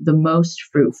profitable, the most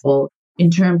fruitful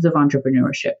in terms of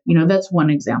entrepreneurship. That's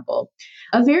one example.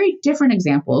 A very different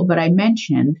example, but I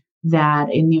mentioned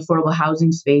that in the affordable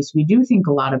housing space, we do think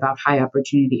a lot about high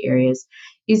opportunity areas,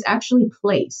 is actually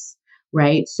place.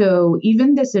 Right. So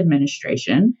even this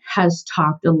administration has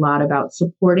talked a lot about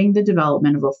supporting the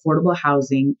development of affordable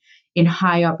housing in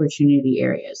high opportunity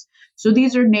areas. So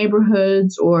these are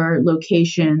neighborhoods or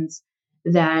locations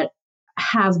that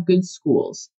have good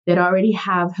schools, that already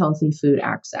have healthy food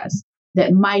access,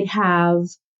 that might have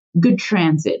good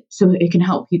transit so it can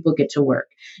help people get to work,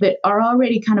 that are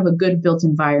already kind of a good built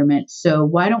environment. So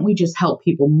why don't we just help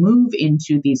people move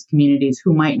into these communities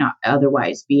who might not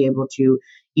otherwise be able to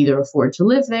either afford to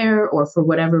live there or for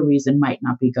whatever reason might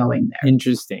not be going there.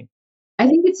 Interesting. I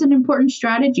think it's an important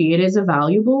strategy. It is a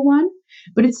valuable one,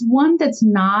 but it's one that's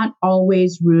not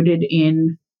always rooted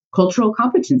in cultural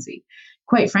competency,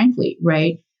 quite frankly,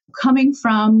 right? Coming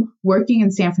from working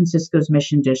in San Francisco's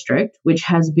Mission District, which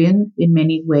has been in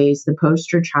many ways the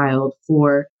poster child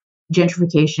for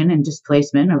gentrification and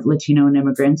displacement of Latino and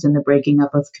immigrants and the breaking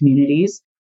up of communities.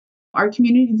 Our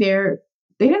community there,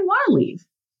 they didn't want to leave.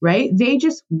 Right? They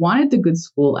just wanted the good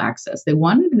school access. They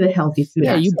wanted the healthy food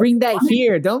access. You bring that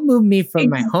here. Don't move me from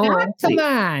my home. Come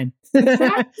on.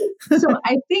 Exactly. So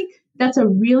I think that's a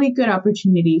really good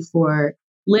opportunity for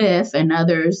LIF and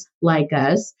others like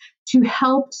us to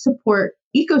help support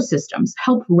ecosystems,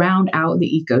 help round out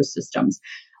the ecosystems.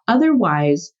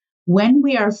 Otherwise, when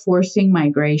we are forcing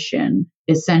migration,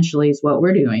 essentially is what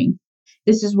we're doing.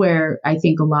 This is where I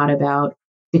think a lot about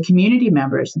the community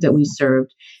members that we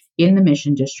served in the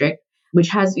Mission District, which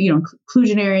has,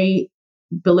 inclusionary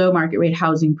below market rate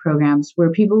housing programs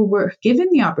where people were given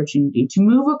the opportunity to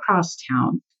move across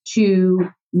town to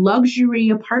luxury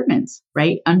apartments,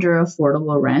 right, under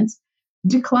affordable rents,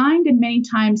 declined in many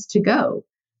times to go.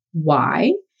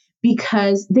 Why?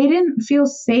 Because they didn't feel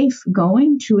safe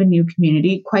going to a new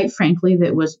community, quite frankly,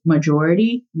 that was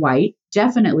majority white,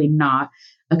 definitely not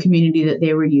a community that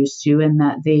they were used to and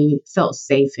that they felt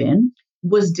safe in,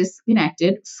 was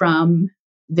disconnected from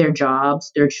their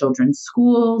jobs, their children's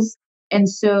schools. And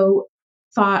so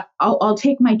thought, I'll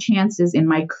take my chances in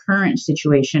my current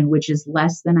situation, which is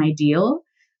less than ideal,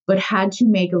 but had to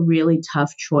make a really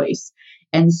tough choice.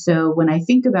 And so when I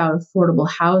think about affordable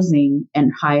housing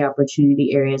and high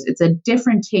opportunity areas, it's a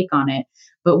different take on it,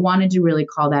 but wanted to really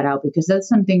call that out because that's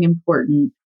something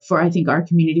important for, I think, our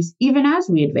communities, even as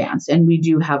we advance and we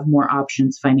do have more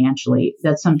options financially.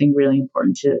 That's something really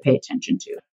important to pay attention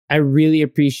to. I really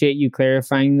appreciate you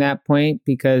clarifying that point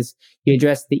because you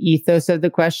addressed the ethos of the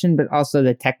question, but also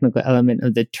the technical element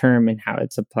of the term and how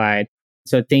it's applied.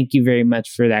 So thank you very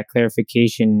much for that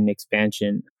clarification and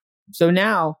expansion. So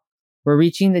now we're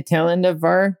reaching the tail end of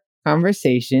our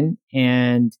conversation.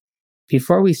 And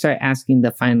before we start asking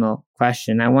the final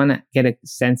question, I want to get a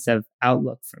sense of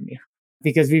outlook from you.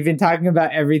 Because we've been talking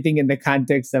about everything in the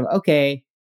context of, okay,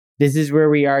 this is where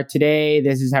we are today.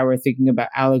 This is how we're thinking about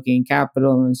allocating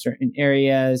capital in certain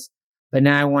areas. But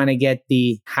now I want to get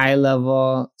the high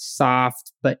level,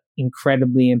 soft, but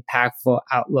incredibly impactful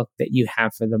outlook that you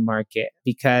have for the market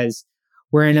because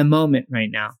we're in a moment right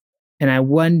now. And I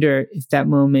wonder if that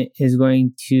moment is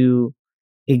going to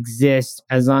exist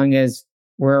as long as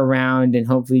we're around and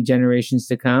hopefully generations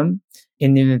to come.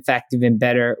 And in fact, even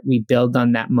better, we build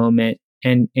on that moment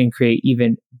and create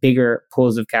even bigger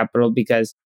pools of capital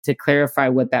because to clarify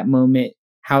what that moment,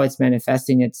 how it's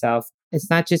manifesting itself, it's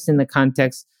not just in the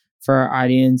context for our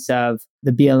audience of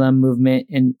the BLM movement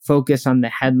and focus on the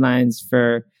headlines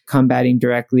for combating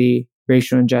directly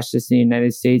racial injustice in the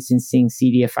United States and seeing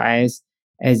CDFIs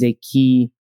as a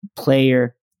key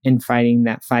player in fighting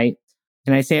that fight.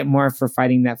 And I say it more for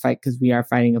fighting that fight because we are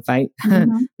fighting a fight.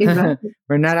 Mm-hmm. Exactly.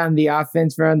 We're not on the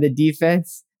offense, we're on the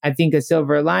defense. I think a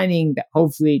silver lining that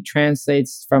hopefully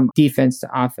translates from defense to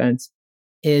offense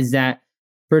is that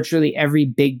virtually every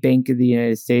big bank in the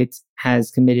United States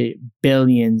has committed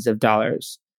billions of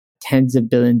dollars, tens of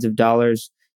billions of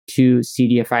dollars to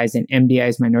CDFIs and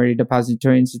MDIs, minority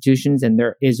depository institutions, and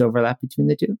there is overlap between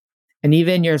the two. And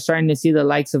even you're starting to see the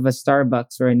likes of a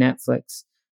Starbucks or a Netflix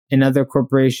and other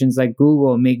corporations like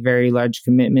Google make very large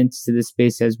commitments to this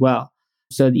space as well.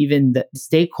 So even the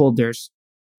stakeholders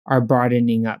are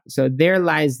broadening up. So there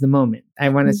lies the moment. I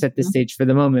want to set the stage for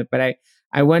the moment, but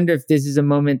I wonder if this is a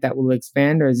moment that will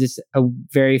expand, or is this a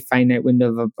very finite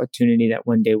window of opportunity that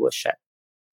one day will shut?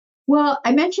 Well,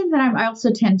 I mentioned that I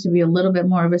also tend to be a little bit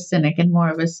more of a cynic and more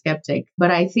of a skeptic,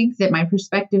 but I think that my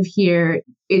perspective here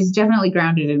is definitely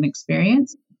grounded in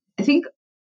experience. I think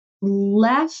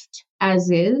left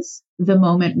as is, the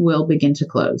moment will begin to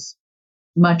close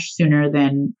much sooner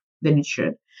than it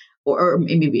should, or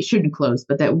maybe it shouldn't close,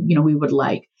 but that, we would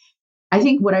like. I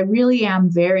think what I really am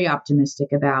very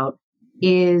optimistic about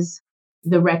is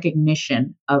the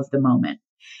recognition of the moment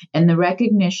and the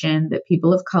recognition that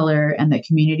people of color and that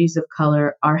communities of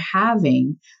color are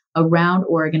having around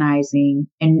organizing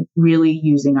and really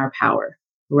using our power,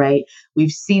 right?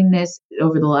 We've seen this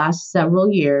over the last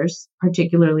several years,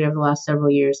 particularly over the last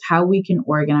several years, how we can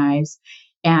organize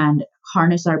and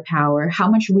harness our power,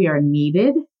 how much we are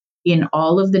needed in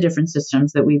all of the different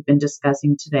systems that we've been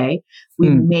discussing today.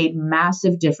 We've made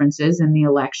massive differences in the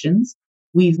elections.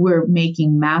 We're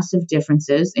making massive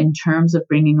differences in terms of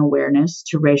bringing awareness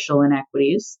to racial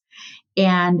inequities.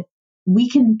 And we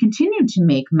can continue to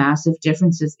make massive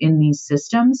differences in these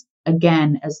systems,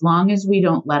 again, as long as we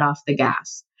don't let off the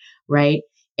gas, right?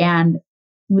 And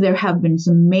there have been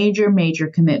some major, major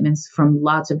commitments from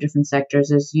lots of different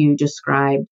sectors, as you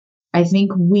described. I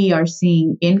think we are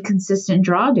seeing inconsistent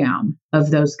drawdown of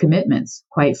those commitments,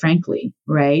 quite frankly,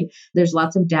 right? There's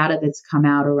lots of data that's come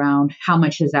out around how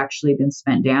much has actually been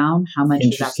spent down, how much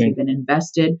has actually been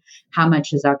invested, how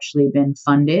much has actually been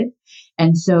funded.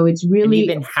 And so it's really...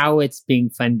 And even how it's being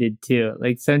funded too.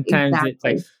 Like sometimes it's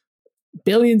like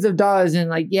billions of dollars and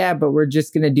like, yeah, but we're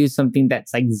just going to do something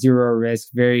that's like zero risk,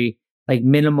 very like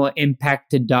minimal impact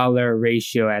to dollar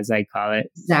ratio, as I call it.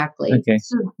 Exactly. Okay.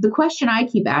 So the question I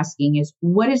keep asking is,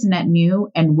 what is net new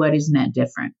and what is net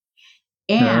different?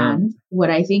 And what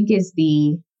I think is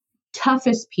the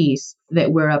toughest piece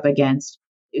that we're up against,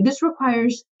 this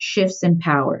requires shifts in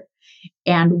power.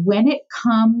 And when it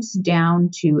comes down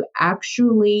to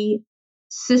actually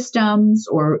systems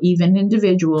or even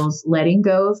individuals letting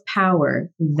go of power,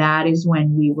 that is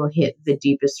when we will hit the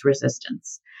deepest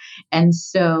resistance. And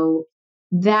so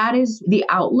that is the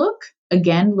outlook.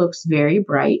 Again, looks very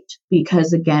bright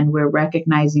because, again, we're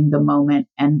recognizing the moment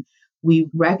and we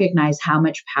recognize how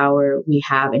much power we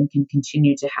have and can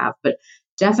continue to have. But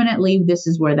definitely, this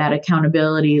is where that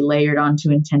accountability layered onto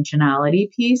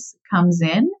intentionality piece comes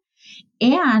in.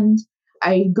 And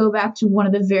I go back to one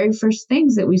of the very first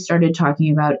things that we started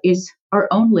talking about is our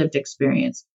own lived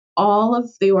experience. All of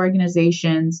the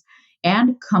organizations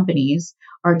and companies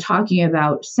are talking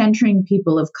about centering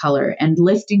people of color and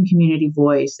lifting community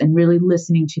voice and really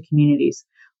listening to communities.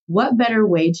 What better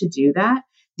way to do that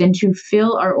than to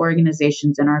fill our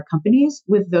organizations and our companies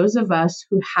with those of us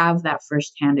who have that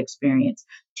firsthand experience,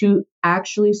 to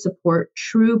actually support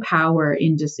true power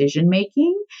in decision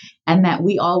making, and that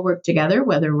we all work together,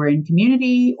 whether we're in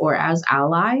community or as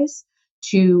allies,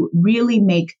 to really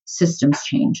make systems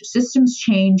change. Systems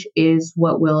change is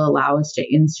what will allow us to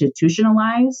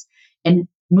institutionalize and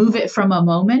move it from a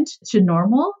moment to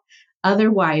normal.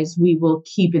 Otherwise, we will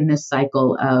keep in this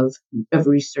cycle of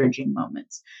resurging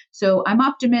moments. So I'm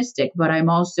optimistic, but I'm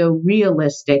also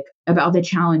realistic about the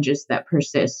challenges that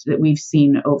persist that we've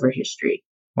seen over history.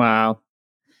 Wow.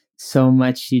 So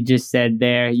much you just said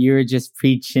there. You were just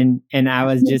preaching and I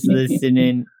was just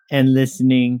listening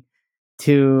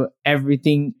to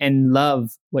everything and love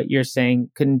what you're saying.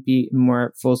 Couldn't be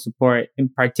more full support. In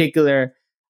particular,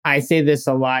 I say this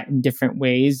a lot in different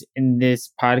ways in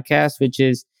this podcast, which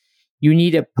is you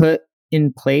need to put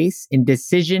in place in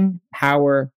decision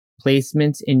power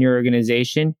placements in your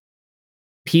organization,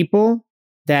 people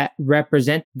that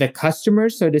represent the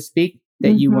customers, so to speak,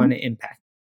 that you want to impact.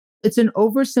 It's an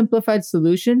oversimplified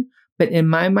solution, but in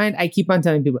my mind, I keep on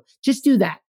telling people, just do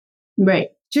that. Right.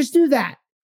 Just do that.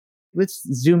 Let's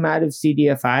zoom out of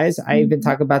CDFIs. I even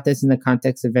talk about this in the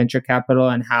context of venture capital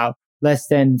and how less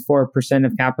than 4%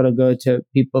 of capital go to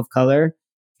people of color.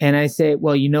 And I say,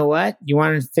 well, you know what? You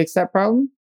want to fix that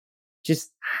problem?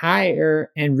 Just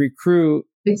hire and recruit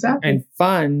and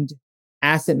fund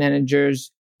asset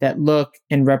managers that look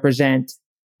and represent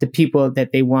the people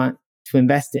that they want to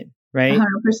invest in, right? 100%.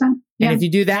 Yeah. And if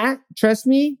you do that, trust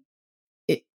me,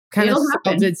 it kind of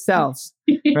solves itself,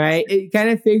 right? It kind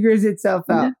of figures itself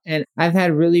out. Yeah. And I've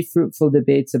had really fruitful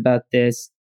debates about this.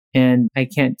 And I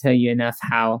can't tell you enough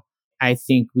how I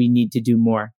think we need to do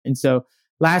more. And so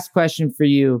last question for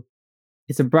you.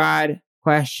 It's a broad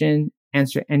question.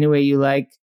 answer any way you like.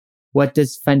 What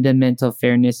does fundamental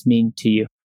fairness mean to you?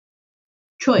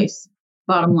 Choice,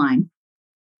 bottom line.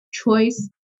 Choice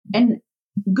and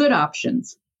good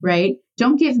options, right?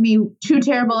 Don't give me two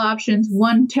terrible options,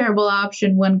 one terrible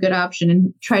option, one good option,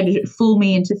 and try to fool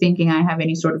me into thinking I have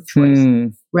any sort of choice,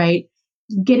 right?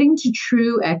 Getting to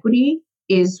true equity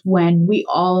is when we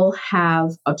all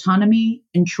have autonomy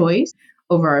and choice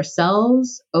over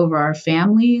ourselves, over our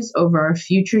families, over our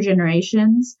future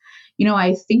generations.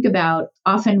 I think about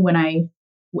often when I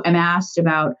am asked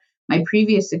about my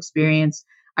previous experience,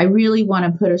 I really want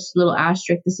to put a little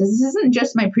asterisk that says, this isn't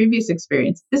just my previous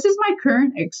experience. This is my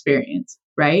current experience,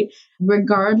 right?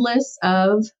 Regardless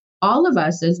of all of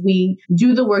us, as we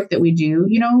do the work that we do,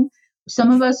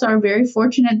 some of us are very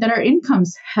fortunate that our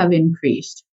incomes have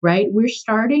increased, right? We're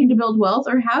starting to build wealth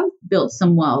or have built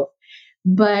some wealth,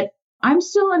 but I'm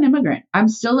still an immigrant. I'm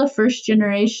still a first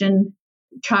generation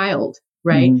child,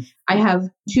 right? Mm-hmm. I have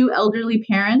two elderly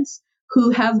parents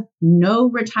who have no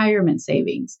retirement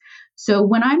savings. So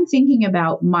when I'm thinking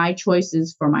about my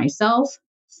choices for myself,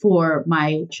 for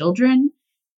my children,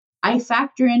 I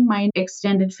factor in my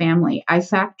extended family. I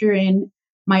factor in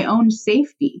my own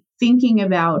safety, thinking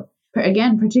about,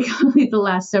 again, particularly the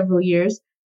last several years,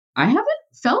 I haven't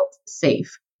felt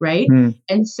safe, right?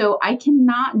 And so I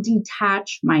cannot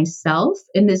detach myself.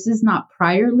 And this is not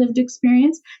prior lived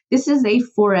experience. This is a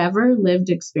forever lived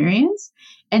experience.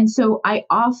 And so I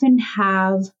often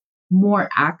have more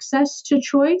access to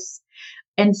choice.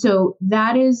 And so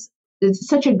it's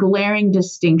such a glaring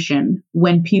distinction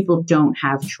when people don't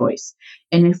have choice.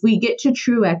 And if we get to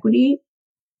true equity,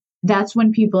 that's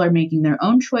when people are making their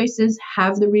own choices,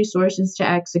 have the resources to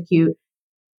execute.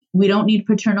 We don't need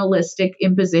paternalistic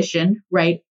imposition,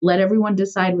 right? Let everyone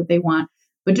decide what they want,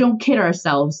 but don't kid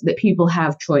ourselves that people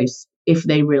have choice if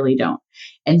they really don't.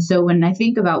 And so when I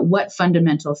think about what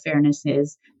fundamental fairness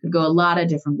is, it could go a lot of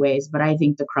different ways, but I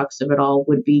think the crux of it all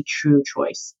would be true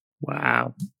choice.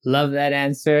 Wow. Love that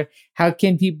answer. How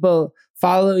can people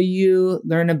follow you,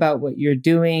 learn about what you're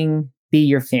doing, be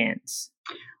your fans?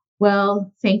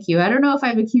 Well, thank you. I don't know if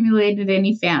I've accumulated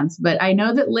any fans, but I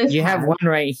know that LIF. You have one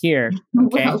right here.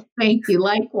 Okay. Well, thank you.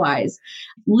 Likewise.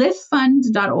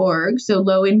 LIFfund.org, so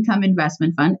Low Income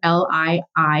Investment Fund,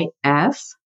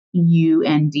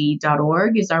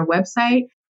 LIFUND.org is our website.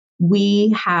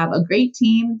 We have a great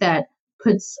team that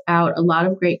puts out a lot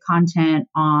of great content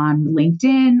on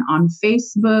LinkedIn, on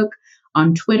Facebook,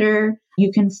 on Twitter.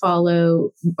 You can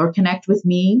follow or connect with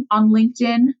me on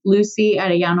LinkedIn, Lucy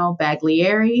Arellano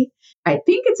Baglieri. I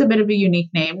think it's a bit of a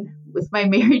unique name with my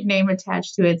married name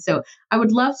attached to it. So I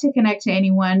would love to connect to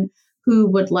anyone who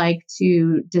would like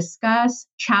to discuss,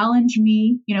 challenge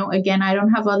me. Again, I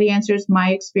don't have all the answers.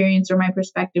 My experience or my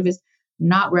perspective is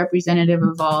not representative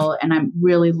of all, and I'm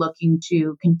really looking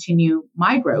to continue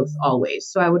my growth always.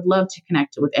 So I would love to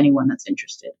connect with anyone that's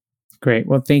interested. Great.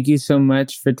 Well, thank you so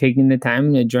much for taking the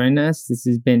time to join us. This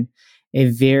has been a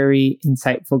very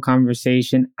insightful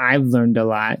conversation. I've learned a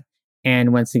lot.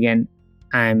 And once again,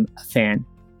 I'm a fan.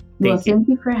 Thank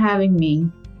you for having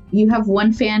me. You have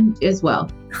one fan as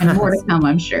well, and more to come,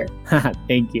 I'm sure.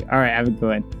 Thank you. All right. Have a good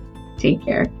one. Take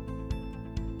care.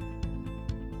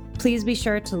 Please be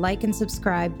sure to like and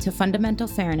subscribe to Fundamental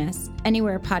Fairness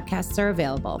anywhere podcasts are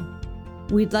available.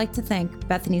 We'd like to thank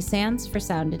Bethany Sands for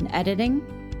sound and editing,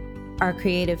 our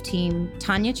creative team,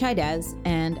 Tanya Chaidez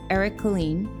and Eric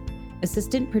Colleen,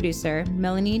 assistant producer,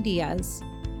 Melanie Diaz,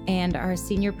 and our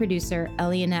senior producer,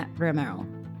 Elianette Romero.